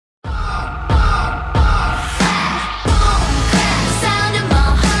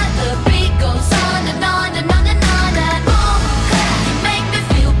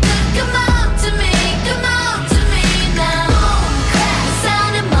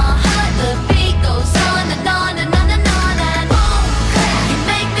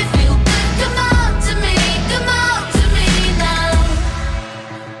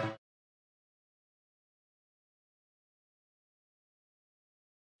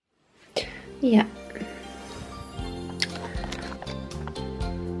Ja.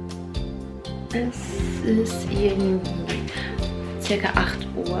 Es ist irgendwie circa 8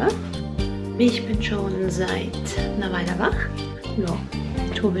 Uhr. Ich bin schon seit einer Weile wach. Ja,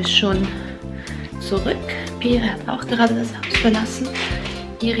 Tobi ist schon zurück. Pierre hat auch gerade das Haus verlassen.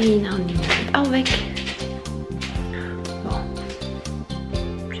 Irina und Nina sind auch weg. Ja,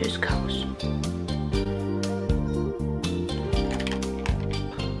 tschüss Chaos.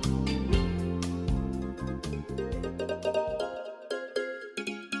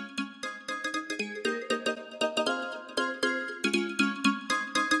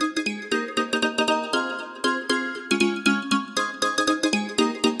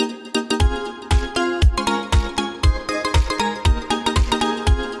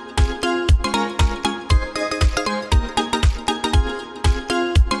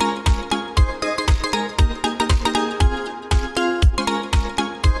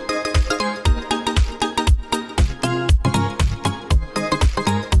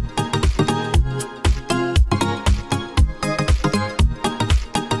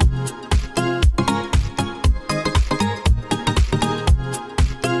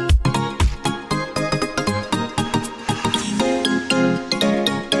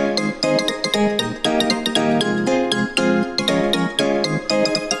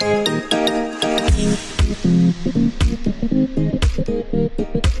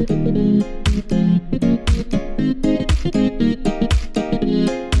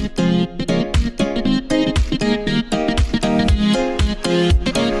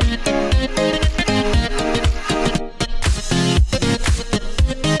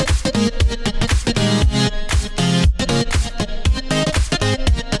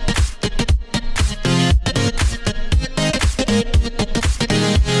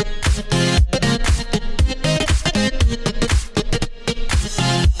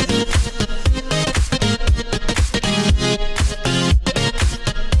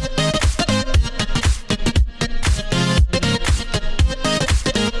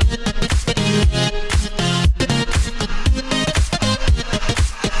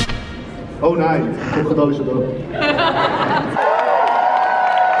 Oh nein, das kommt alles schon da.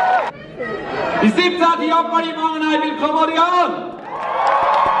 Die 17. JapAniManga Night, willkommen an!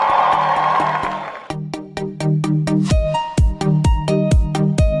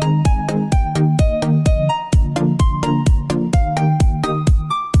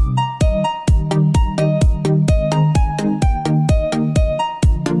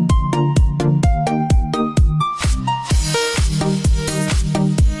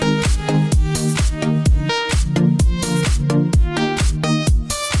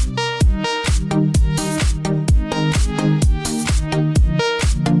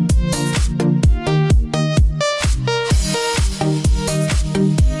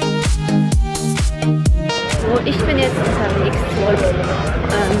 Ich bin jetzt unterwegs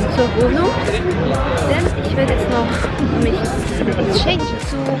zur Wohnung, denn ich werde jetzt noch mich exchange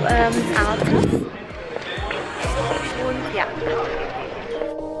zu Arthas. Und ja.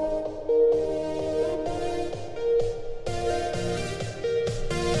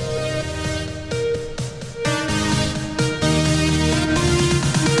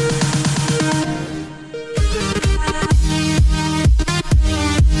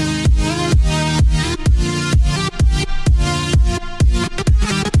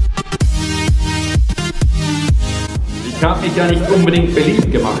 Ich habe mich ja nicht unbedingt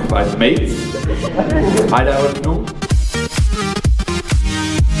beliebt gemacht bei den Mates bei der Eröffnung.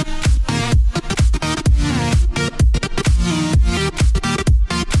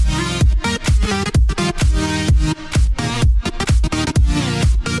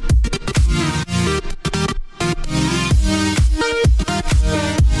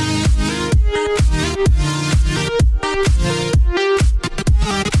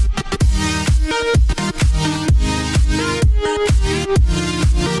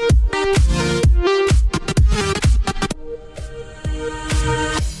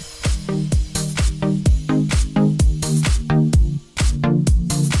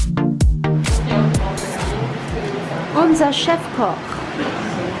 Unser Chefkoch.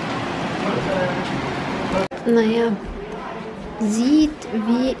 Naja, sieht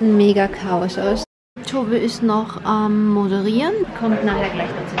wie ein Mega-Chaos aus. Tobi ist noch am Moderieren, kommt nachher gleich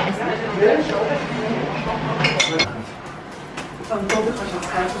noch zum Essen.